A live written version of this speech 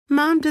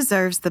Mom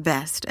deserves the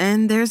best,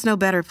 and there's no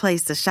better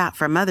place to shop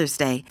for Mother's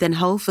Day than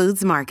Whole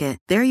Foods Market.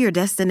 They're your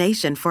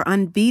destination for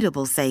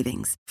unbeatable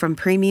savings, from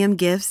premium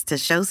gifts to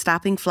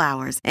show-stopping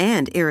flowers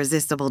and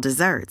irresistible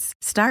desserts.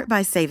 Start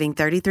by saving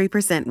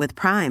 33% with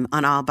Prime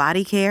on all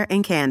body care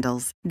and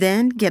candles.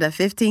 Then get a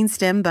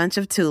 15-stem bunch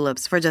of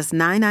tulips for just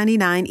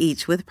 $9.99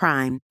 each with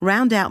Prime.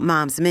 Round out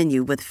Mom's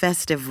menu with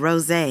festive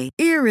rosé,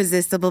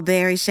 irresistible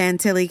berry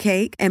chantilly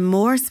cake, and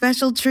more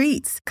special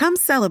treats. Come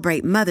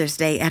celebrate Mother's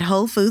Day at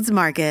Whole Foods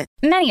Market.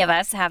 Many of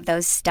us have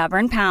those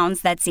stubborn pounds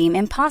that seem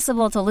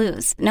impossible to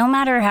lose, no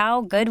matter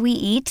how good we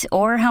eat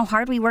or how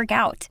hard we work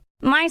out.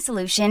 My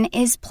solution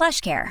is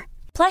PlushCare.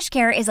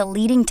 PlushCare is a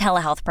leading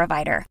telehealth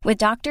provider with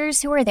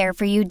doctors who are there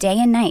for you day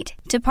and night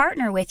to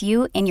partner with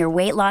you in your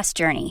weight loss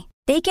journey.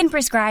 They can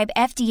prescribe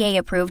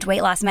FDA-approved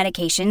weight loss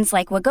medications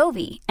like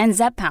Wegovy and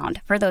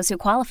Zepbound for those who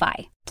qualify.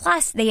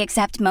 Plus, they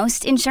accept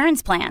most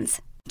insurance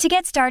plans. To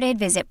get started,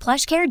 visit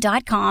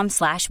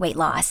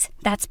plushcare.com/weightloss.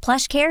 That's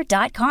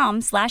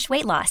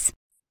plushcare.com/weightloss.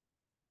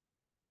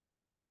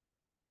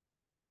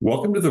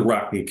 Welcome to the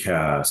Rock Me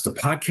Cast, a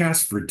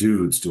podcast for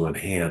dudes to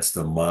enhance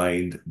the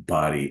mind,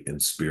 body, and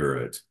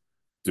spirit.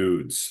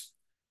 Dudes,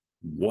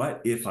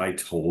 what if I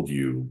told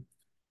you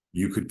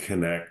you could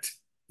connect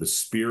the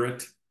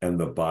spirit and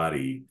the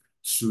body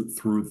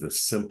through the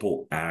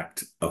simple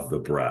act of the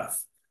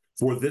breath?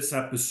 For this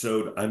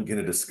episode, I'm going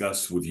to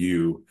discuss with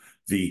you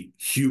the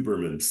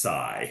Huberman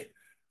Sigh.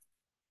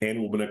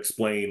 And we're going to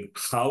explain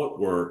how it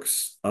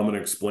works. I'm going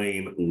to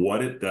explain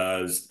what it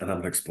does, and I'm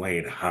going to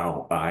explain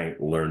how I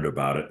learned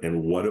about it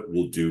and what it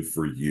will do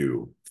for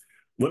you.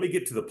 Let me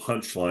get to the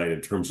punchline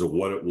in terms of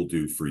what it will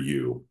do for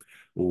you.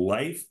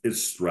 Life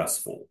is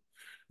stressful.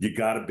 You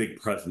got a big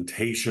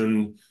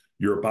presentation.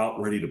 You're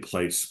about ready to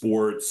play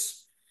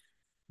sports.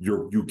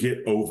 You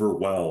get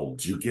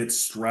overwhelmed. You get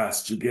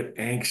stressed. You get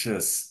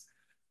anxious.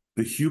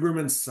 The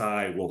Huberman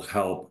Sigh will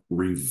help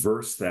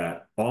reverse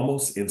that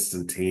almost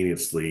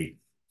instantaneously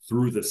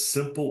through the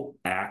simple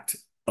act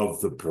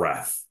of the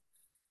breath.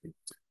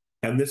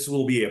 And this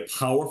will be a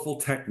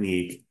powerful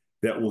technique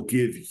that will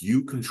give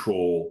you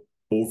control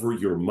over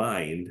your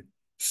mind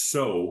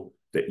so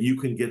that you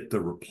can get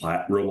the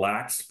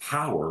relaxed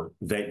power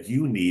that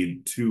you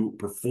need to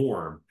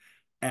perform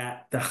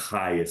at the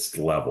highest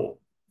level.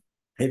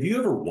 Have you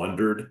ever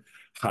wondered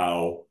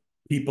how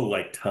people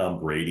like Tom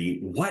Brady,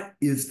 what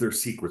is their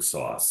secret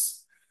sauce?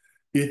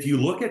 If you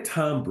look at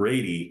Tom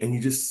Brady and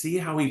you just see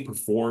how he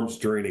performs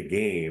during a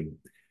game,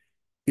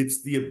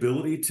 it's the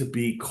ability to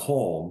be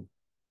calm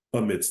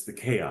amidst the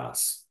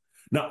chaos.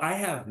 Now, I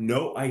have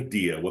no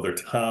idea whether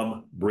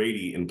Tom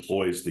Brady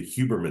employs the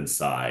Huberman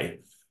Sigh,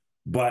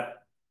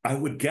 but I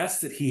would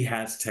guess that he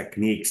has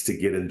techniques to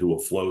get into a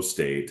flow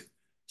state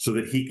so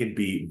that he can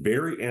be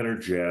very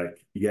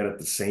energetic, yet at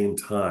the same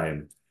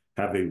time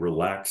have a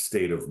relaxed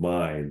state of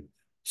mind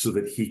so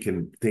that he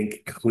can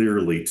think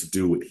clearly to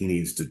do what he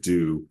needs to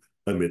do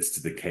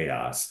amidst the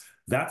chaos.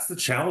 That's the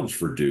challenge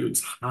for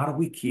dudes. How do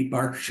we keep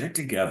our shit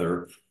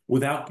together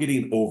without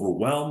getting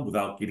overwhelmed,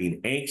 without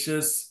getting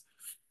anxious,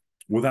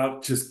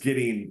 without just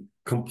getting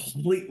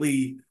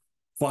completely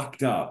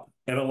fucked up?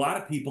 And a lot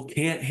of people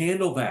can't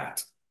handle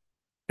that.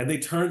 And they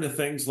turn to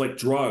things like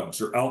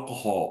drugs or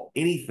alcohol,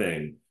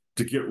 anything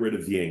to get rid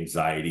of the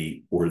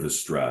anxiety or the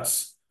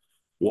stress.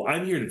 Well,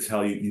 I'm here to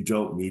tell you, you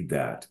don't need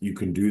that. You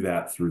can do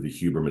that through the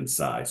Huberman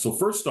Sigh. So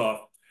first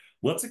off,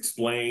 let's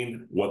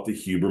explain what the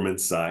Huberman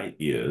Sigh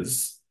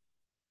is.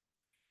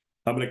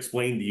 I'm going to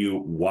explain to you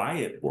why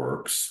it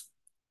works,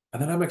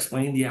 and then I'm going to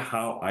explain to you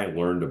how I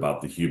learned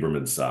about the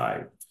Huberman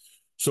Sigh.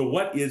 So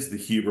what is the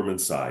Huberman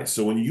Sigh?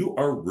 So when you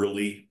are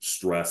really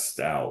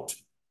stressed out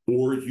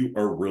or you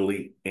are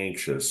really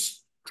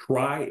anxious,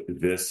 try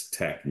this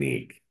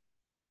technique.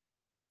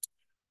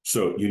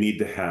 So you need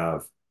to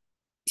have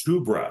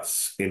 2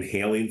 breaths,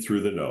 inhaling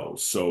through the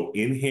nose. So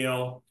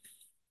inhale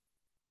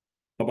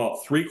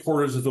about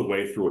 3/4 of the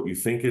way through what you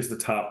think is the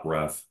top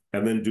breath,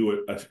 and then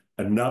do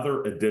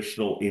another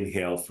additional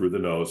inhale through the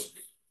nose,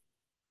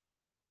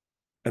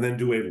 and then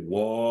do a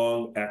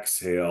long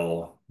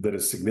exhale that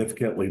is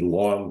significantly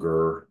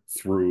longer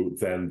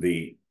than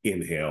the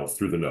inhale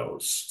through the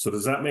nose. So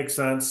does that make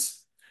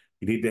sense?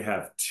 You need to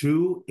have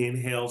 2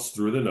 inhales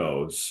through the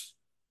nose,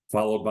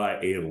 followed by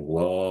a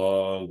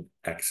long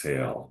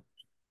exhale.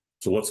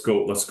 So let's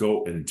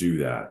go and do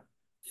that.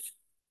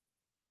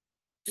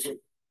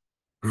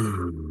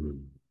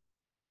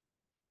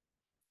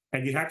 And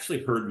you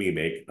actually heard me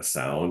make a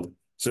sound.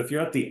 So if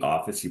you're at the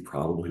office, you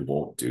probably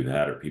won't do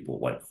that, or people are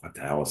like, what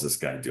the hell is this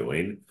guy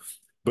doing?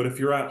 But if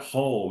you're at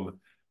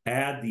home,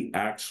 add the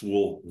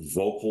actual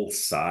vocal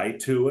sigh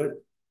to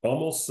it,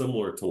 almost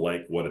similar to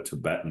like what a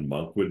Tibetan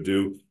monk would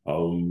do.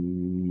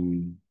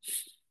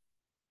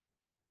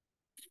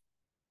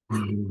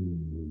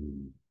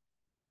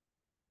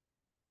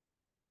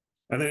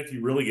 And then if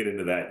you really get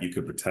into that, you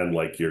could pretend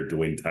like you're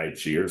doing Tai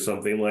Chi or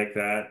something like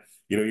that.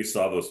 You know, you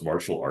saw those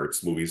martial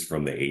arts movies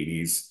from the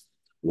 80s.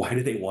 Why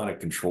do they want to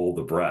control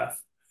the breath?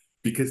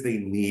 Because they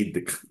need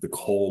the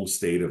calm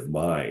state of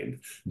mind.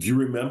 Do you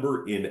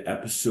remember in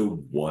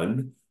episode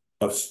 1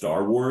 of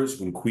Star Wars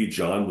when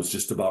Qui-Gon was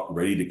just about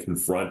ready to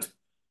confront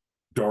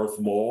Darth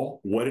Maul,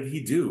 what did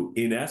he do?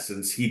 In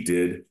essence, he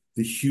did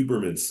the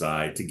Huberman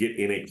side to get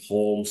in a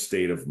calm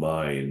state of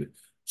mind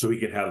so he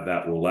could have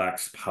that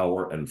relaxed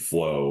power and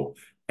flow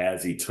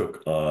as he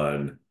took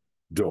on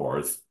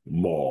Darth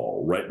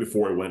Maul. Right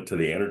before he went to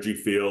the energy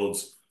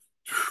fields,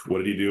 what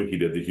did he do? He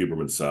did the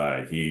Huberman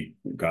side. He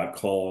got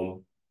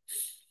calm.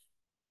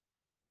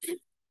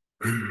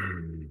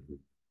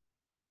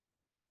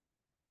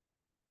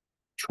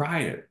 Try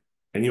it.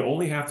 And you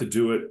only have to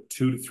do it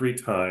 2 to 3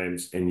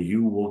 times, and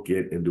you will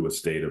get into a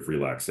state of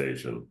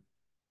relaxation.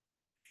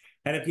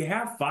 And if you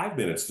have 5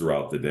 minutes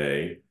throughout the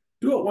day,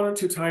 do it 1 or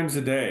 2 times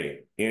a day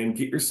and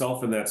get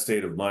yourself in that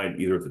state of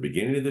mind, either at the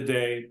beginning of the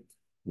day,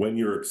 when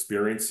you're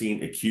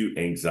experiencing acute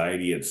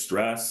anxiety and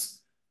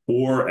stress,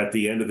 or at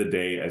the end of the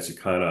day as you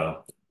kind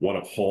of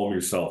want to calm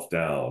yourself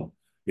down.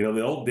 You know, in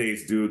the old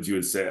days, dudes, you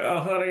would say, "Oh,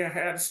 honey, I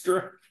had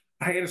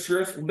a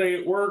stressful day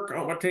at work.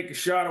 I want to take a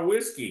shot of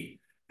whiskey."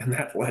 And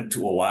that led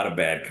to a lot of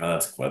bad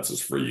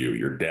consequences for you,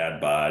 your dad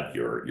bod,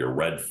 your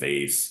red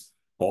face,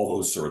 all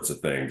those sorts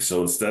of things.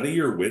 So instead of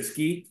your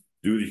whiskey,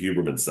 do the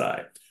Huberman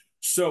side.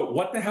 So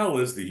what the hell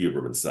is the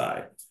Huberman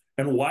side?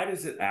 And why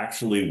does it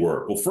actually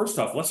work? Well, first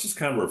off, let's just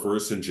kind of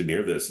reverse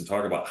engineer this and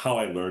talk about how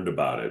I learned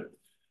about it.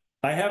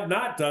 I have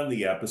not done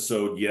the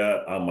episode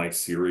yet on my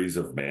series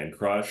of Man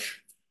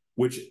Crush,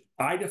 which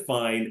I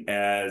define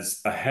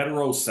as a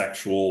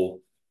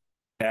heterosexual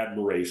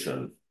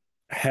admiration.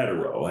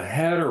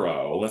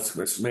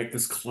 Let's make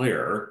this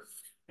clear.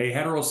 A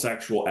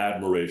heterosexual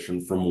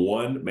admiration from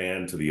one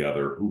man to the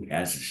other who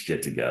has his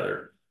shit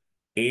together.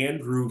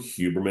 Andrew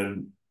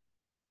Huberman,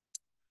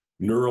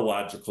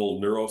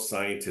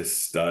 neuroscientist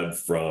stud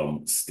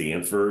from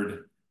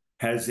Stanford,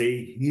 has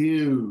a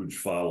huge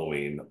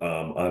following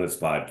on his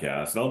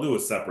podcast. And I'll do a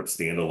separate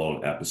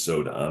standalone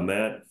episode on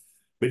that.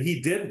 But he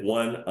did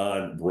one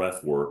on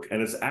breath work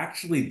and has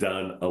actually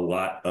done a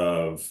lot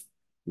of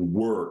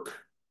work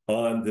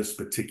on this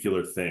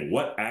particular thing.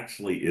 What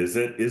actually is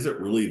it? Is it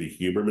really the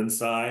Huberman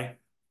sigh?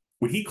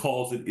 What he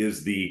calls it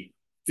is the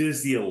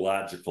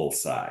physiological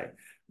sigh.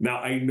 Now,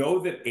 I know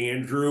that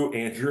Andrew,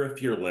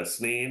 if you're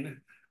listening,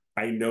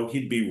 I know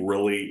he'd be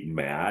really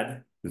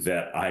mad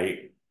that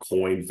I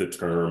coined the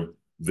term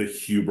the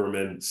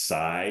Huberman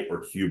sigh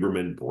or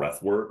Huberman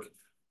breathwork,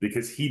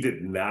 because he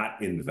did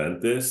not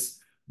invent this.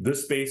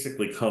 This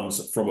basically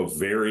comes from a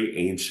very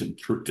ancient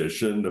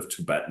tradition of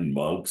Tibetan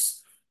monks.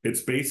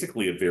 It's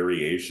basically a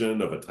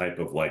variation of a type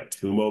of like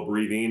tumo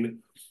breathing.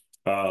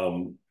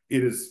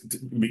 It is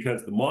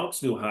because the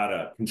monks knew how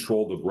to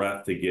control the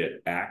breath to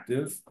get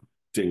active,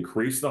 to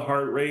increase the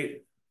heart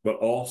rate, but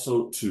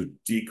also to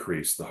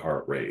decrease the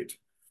heart rate.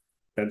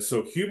 And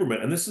so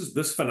Huberman, and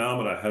this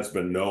phenomena has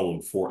been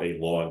known for a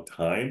long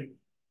time,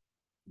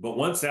 but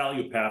once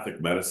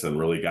allopathic medicine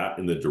really got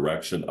in the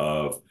direction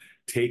of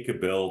take a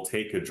pill,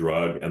 take a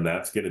drug, and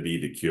that's going to be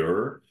the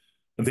cure,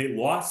 they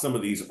lost some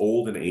of these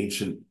old and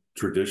ancient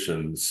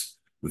traditions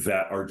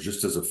that are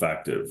just as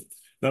effective.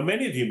 Now,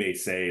 many of you may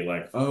say,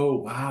 like, "Oh,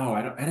 wow,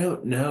 I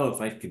don't know if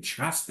I could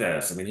trust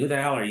this. I mean, who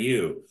the hell are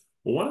you?"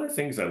 Well, one of the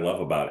things I love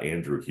about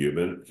Andrew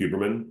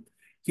Huberman,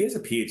 he has a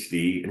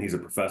PhD and he's a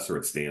professor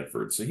at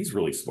Stanford, so he's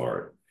really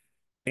smart.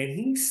 And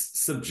he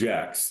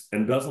subjects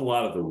and does a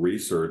lot of the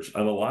research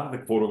on a lot of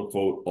the quote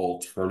unquote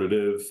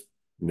alternative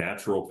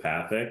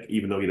naturopathic,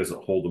 even though he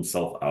doesn't hold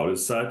himself out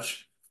as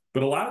such.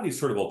 But a lot of these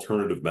sort of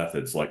alternative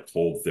methods like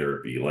cold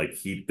therapy, like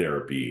heat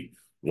therapy,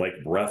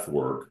 like breath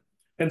work,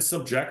 and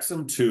subjects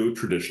them to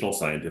traditional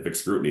scientific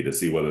scrutiny to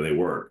see whether they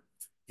work.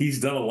 He's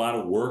done a lot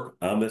of work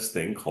on this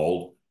thing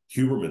called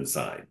Huberman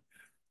sign,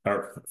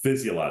 or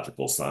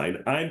physiological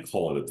sign. I'm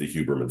calling it the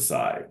Huberman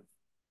sign.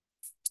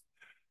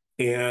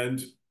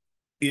 And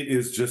it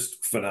is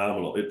just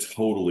phenomenal. It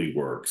totally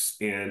works.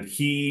 And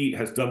he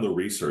has done the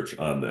research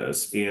on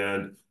this.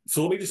 And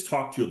so let me just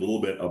talk to you a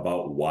little bit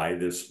about why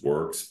this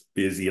works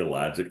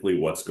physiologically,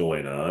 what's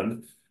going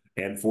on.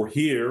 And for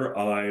here,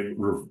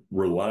 I'm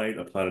relying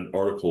upon an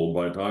article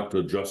by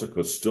Dr.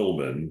 Jessica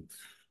Stillman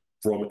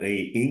from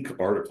a Inc.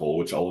 article,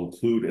 which I'll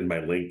include in my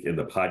link in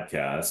the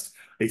podcast.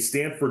 A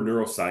Stanford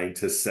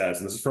neuroscientist says,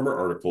 and this is from her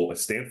article, a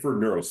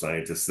Stanford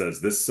neuroscientist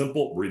says this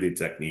simple breathing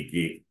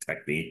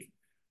technique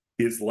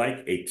is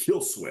like a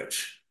kill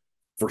switch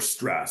for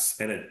stress,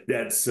 and it's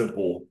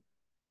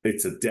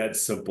a dead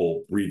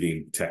simple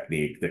breathing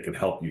technique that can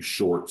help you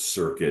short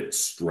circuit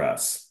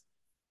stress.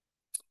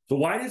 So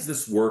why does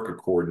this work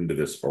according to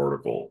this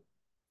article?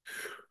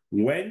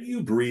 When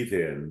you breathe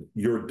in,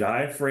 your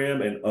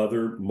diaphragm and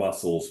other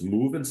muscles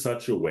move in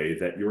such a way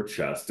that your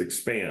chest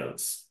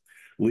expands,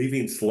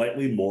 leaving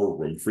slightly more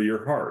room for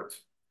your heart.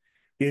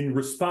 In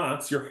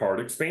response, your heart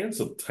expands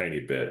a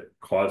tiny bit,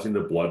 causing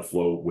the blood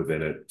flow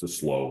within it to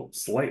slow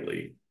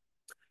slightly.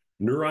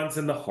 Neurons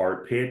in the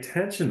heart pay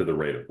attention to the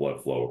rate of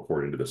blood flow,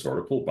 according to this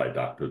article by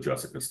Dr.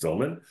 Jessica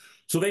Stillman,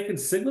 so they can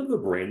signal to the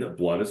brain that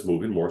blood is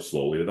moving more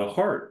slowly to the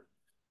heart.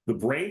 The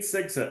brain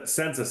sends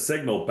a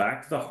signal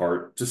back to the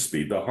heart to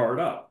speed the heart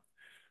up.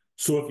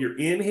 So if your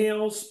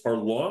inhales are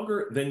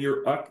longer than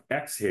your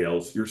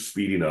exhales, you're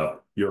speeding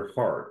up your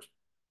heart,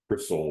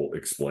 Priscilla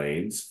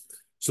explains.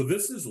 So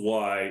this is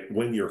why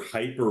when you're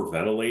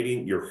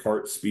hyperventilating, your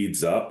heart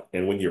speeds up.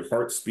 And when your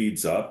heart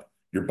speeds up,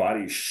 your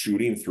body's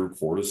shooting through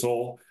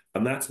cortisol.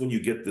 And that's when you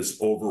get this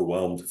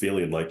overwhelmed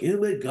feeling like, oh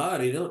my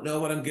God, I don't know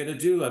what I'm going to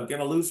do. I'm going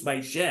to lose my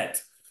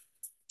shit.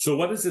 So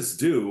what does this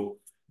do?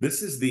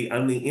 This is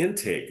on the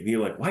intake. And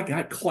you're like, why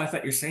God, Cole, I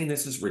thought you're saying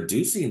this is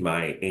reducing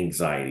my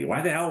anxiety.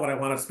 Why the hell would I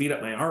want to speed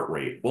up my heart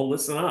rate? Well,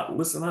 listen up,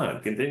 listen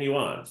on, continue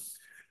on.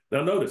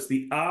 Now notice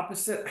the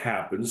opposite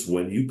happens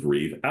when you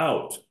breathe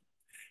out.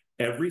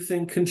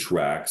 Everything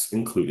contracts,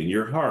 including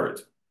your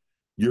heart.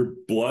 Your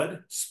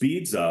blood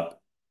speeds up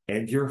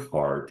and your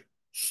heart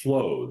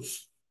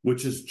slows,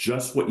 which is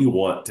just what you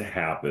want to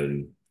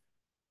happen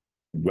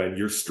when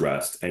you're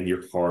stressed and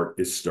your heart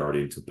is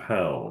starting to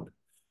pound.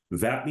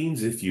 That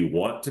means if you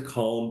want to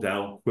calm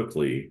down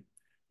quickly,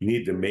 you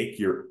need to make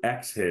your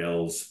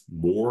exhales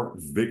more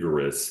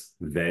vigorous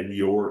than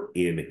your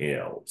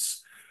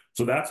inhales.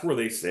 So that's where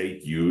they say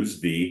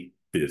use the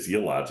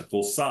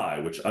physiological sigh,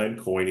 which I'm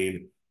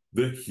coining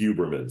the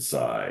Huberman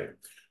sigh.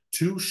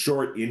 2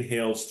 short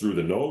inhales through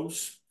the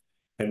nose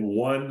and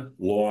 1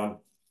 long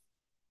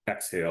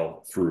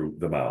exhale through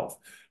the mouth.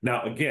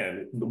 Now,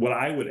 again, what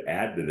I would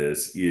add to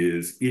this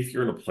is if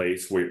you're in a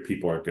place where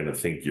people aren't going to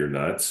think you're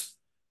nuts,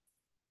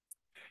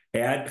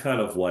 add kind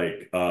of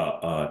like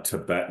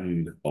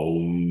Tibetan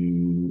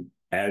Om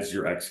as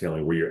you're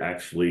exhaling, where you're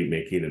actually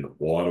making an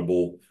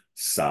audible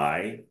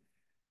sigh.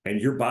 And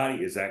your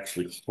body is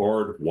actually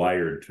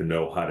hardwired to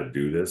know how to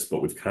do this,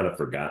 but we've kind of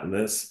forgotten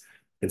this.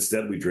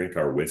 Instead, we drink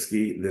our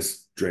whiskey.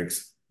 This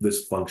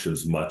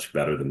functions much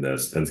better than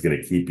this, and it's going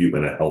to keep you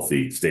in a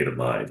healthy state of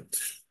mind.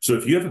 So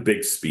if you have a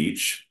big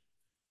speech,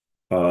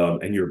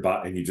 and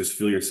you just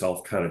feel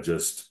yourself kind of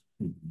just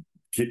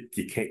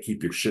you can't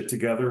keep your shit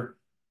together,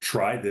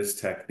 try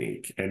this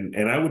technique. And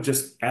I would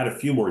just add a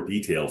few more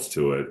details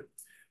to it,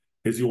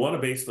 because you want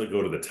to basically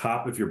go to the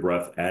top of your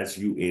breath as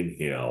you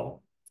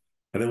inhale.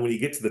 And then when you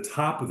get to the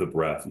top of the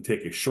breath, you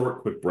take a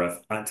short, quick breath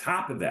on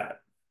top of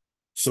that.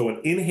 So an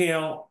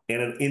inhale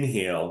and an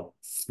inhale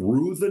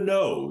through the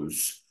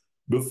nose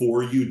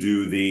before you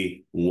do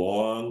the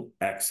long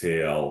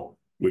exhale,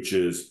 which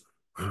is.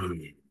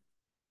 And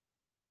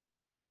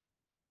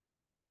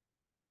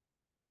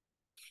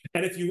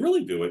if you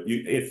really do it,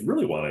 if you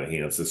really want to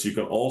enhance this, you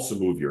can also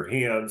move your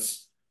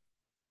hands.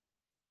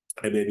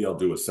 And maybe I'll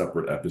do a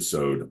separate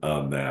episode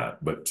on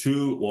that. But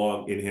 2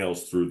 long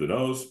inhales through the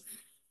nose.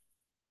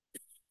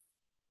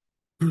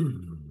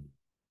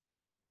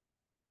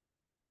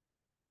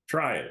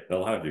 Try it. A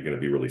lot of you are going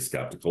to be really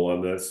skeptical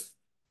on this.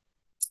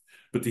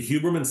 But the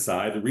Huberman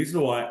side, the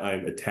reason why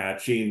I'm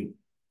attaching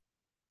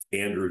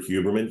Andrew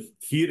Huberman,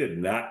 he did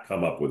not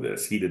come up with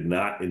this. He did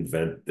not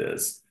invent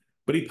this,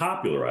 but he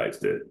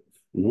popularized it.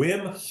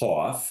 Wim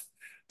Hof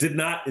did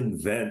not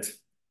invent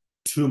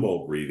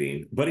tumo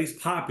breathing, but he's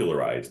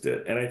popularized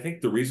it. And I think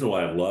the reason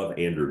why I love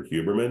Andrew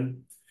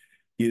Huberman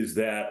is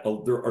that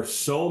there are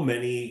so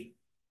many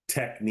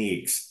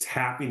techniques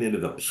tapping into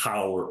the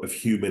power of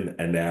human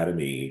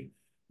anatomy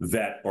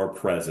that are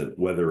present,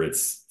 whether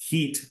it's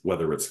heat,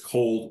 whether it's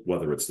cold,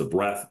 whether it's the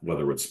breath,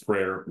 whether it's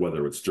prayer,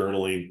 whether it's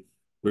journaling.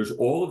 There's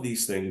all of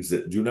these things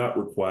that do not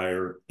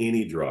require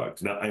any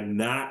drugs. Now, I'm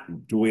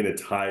not doing a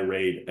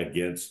tirade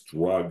against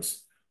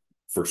drugs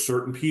for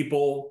certain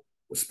people,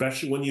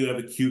 especially when you have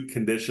acute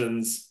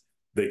conditions.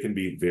 They can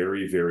be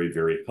very, very,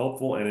 very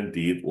helpful and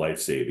indeed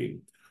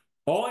life-saving.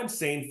 All I'm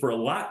saying, for a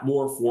lot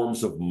more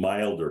forms of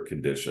milder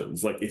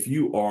conditions, like if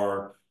you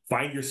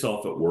find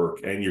yourself at work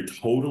and you're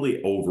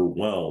totally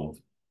overwhelmed,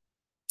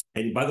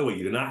 and by the way,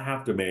 you do not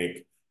have to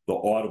make the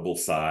audible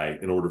sigh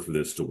in order for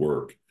this to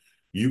work.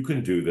 You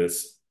can do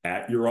this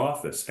at your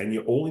office, and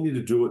you only need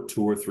to do it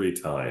 2 or 3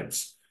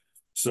 times.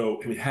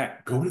 So, I mean,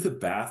 heck, go to the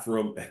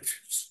bathroom and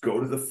just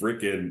go to the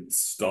freaking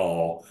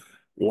stall,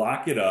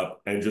 lock it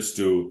up, and just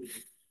do.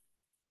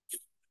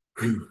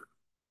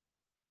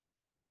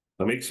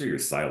 Now make sure you're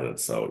silent.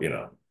 So,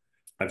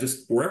 I'm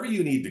just wherever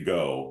you need to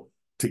go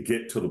to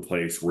get to the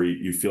place where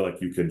you feel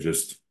like you can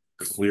just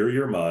clear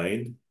your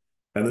mind.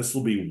 And this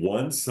will be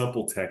one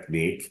simple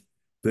technique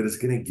that is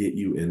going to get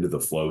you into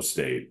the flow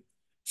state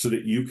so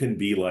that you can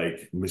be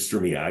like Mr.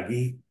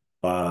 Miyagi,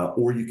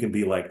 or you can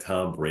be like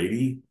Tom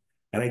Brady.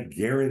 And I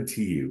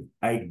guarantee you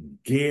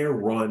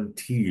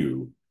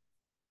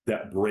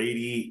that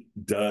Brady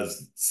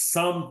does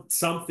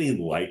something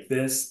like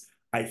this.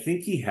 I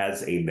think he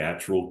has a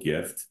natural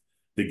gift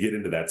to get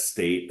into that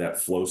state, that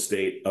flow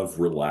state of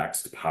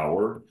relaxed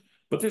power.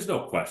 But there's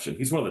no question.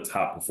 He's one of the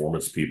top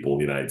performance people in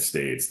the United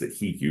States that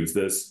he used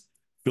this.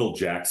 Phil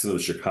Jackson of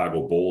the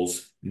Chicago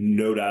Bulls,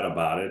 no doubt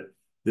about it.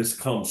 This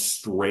comes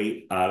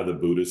straight out of the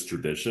Buddhist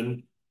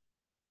tradition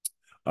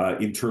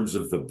in terms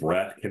of the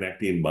breath,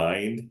 connecting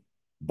mind,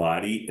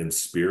 body, and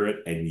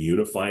spirit, and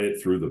unifying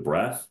it through the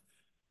breath.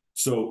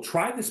 So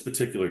try this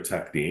particular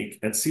technique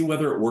and see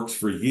whether it works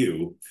for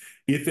you.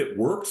 If it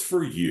works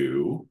for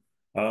you,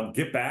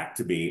 get back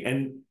to me.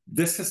 And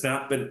this has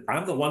not been,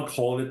 I'm the one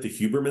calling it the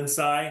Huberman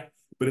sigh,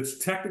 but it's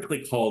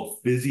technically called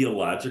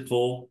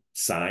physiological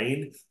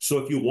sighing. So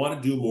if you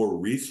want to do more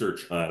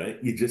research on it,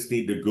 you just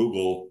need to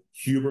Google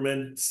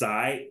Huberman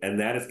sigh, and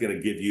that is going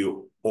to give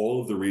you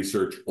all of the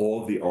research,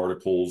 all of the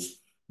articles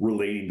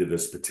relating to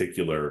this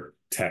particular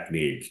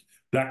technique.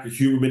 Dr.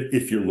 Huberman,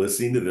 if you're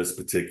listening to this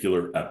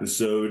particular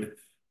episode,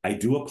 I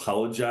do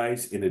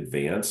apologize in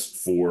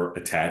advance for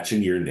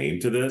attaching your name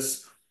to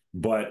this,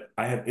 but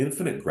I have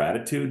infinite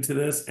gratitude to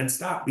this. And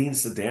stop being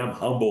so damn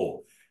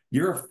humble.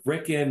 You're a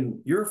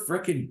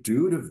freaking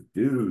dude of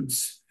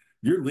dudes.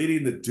 You're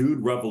leading the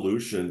dude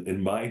revolution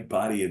in mind,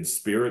 body, and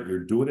spirit. You're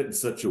doing it in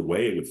such a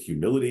way with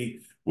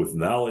humility, with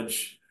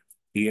knowledge,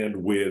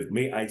 and with,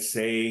 may I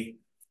say,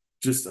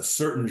 just a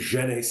certain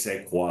je ne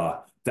sais quoi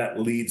that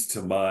leads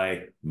to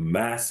my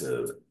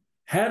massive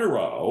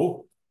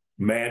hetero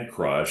man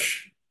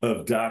crush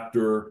of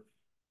Dr.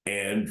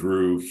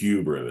 Andrew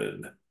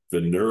Huberman, the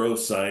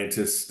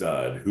neuroscientist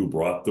stud who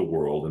brought the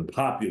world and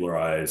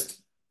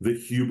popularized the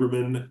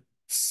Huberman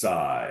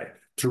sigh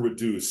to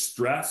reduce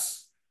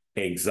stress,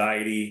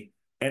 anxiety,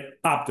 and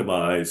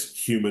optimize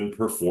human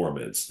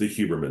performance, the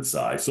Huberman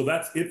sigh. So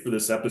that's it for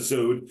this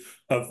episode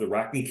of the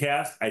Rockney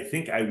Cast. I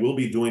think I will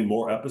be doing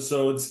more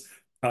episodes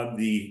on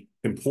the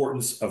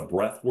importance of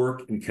breath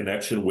work in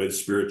connection with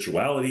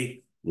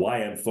spirituality,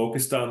 why I'm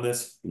focused on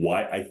this,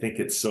 why I think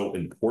it's so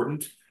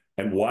important,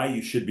 and why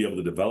you should be able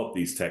to develop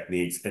these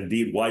techniques.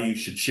 Indeed, why you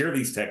should share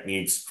these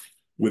techniques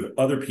with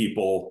other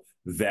people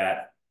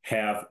that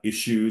have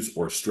issues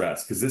or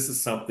stress, because this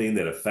is something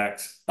that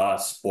affects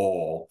us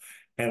all.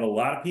 And a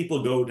lot of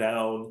people go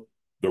down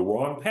the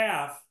wrong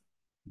path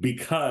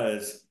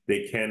because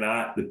they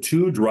cannot, the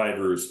two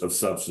drivers of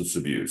substance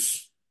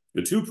abuse,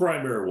 the two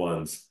primary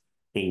ones,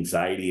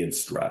 anxiety and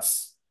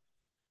stress.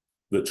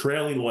 The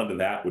trailing one to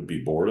that would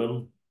be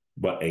boredom,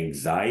 but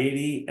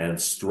anxiety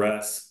and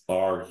stress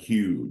are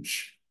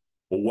huge.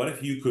 Well, what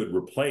if you could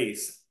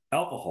replace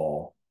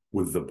alcohol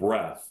with the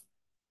breath,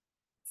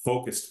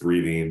 focused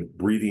breathing,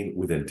 breathing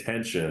with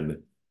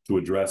intention to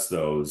address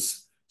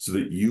those so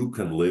that you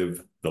can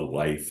live the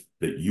life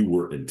that you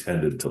were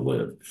intended to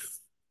live?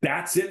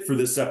 That's it for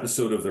this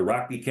episode of the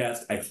Rockney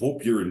Cast. I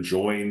hope you're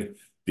enjoying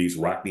these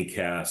Rockney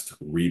Cast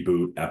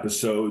reboot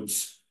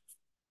episodes.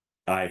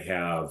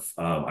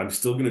 I'm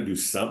still going to do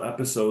some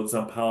episodes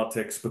on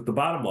politics, but the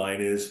bottom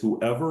line is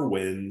whoever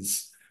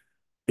wins,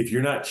 if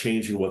you're not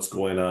changing what's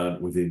going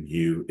on within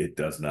you, it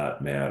does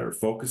not matter.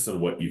 Focus on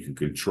what you can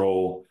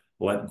control,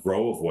 let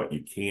go of what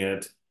you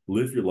can't,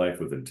 live your life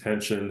with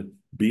intention,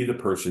 be the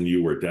person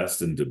you were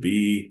destined to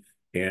be,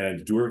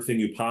 and do everything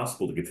you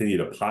possible to continue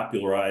to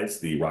popularize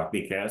the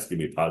Rockney Cast. Give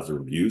me positive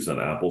reviews on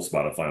Apple,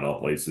 Spotify, and all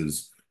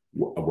places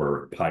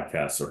where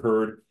podcasts are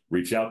heard.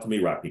 Reach out to me,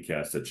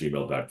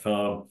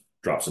 rockneycast@gmail.com.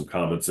 Drop some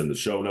comments in the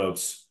show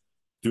notes.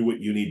 Do what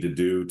you need to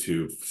do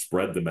to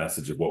spread the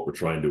message of what we're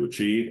trying to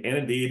achieve. And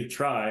indeed,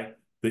 try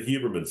the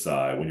Huberman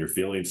sigh when you're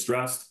feeling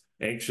stressed,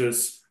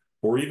 anxious,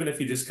 or even if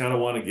you just kind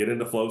of want to get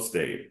into flow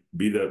state,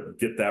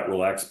 get that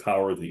relaxed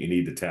power that you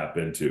need to tap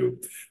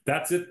into.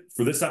 That's it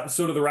for this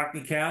episode of the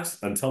Rockney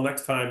Cast. Until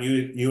next time,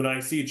 you and I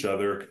see each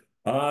other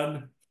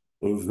on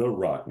the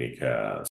Rockney Cast.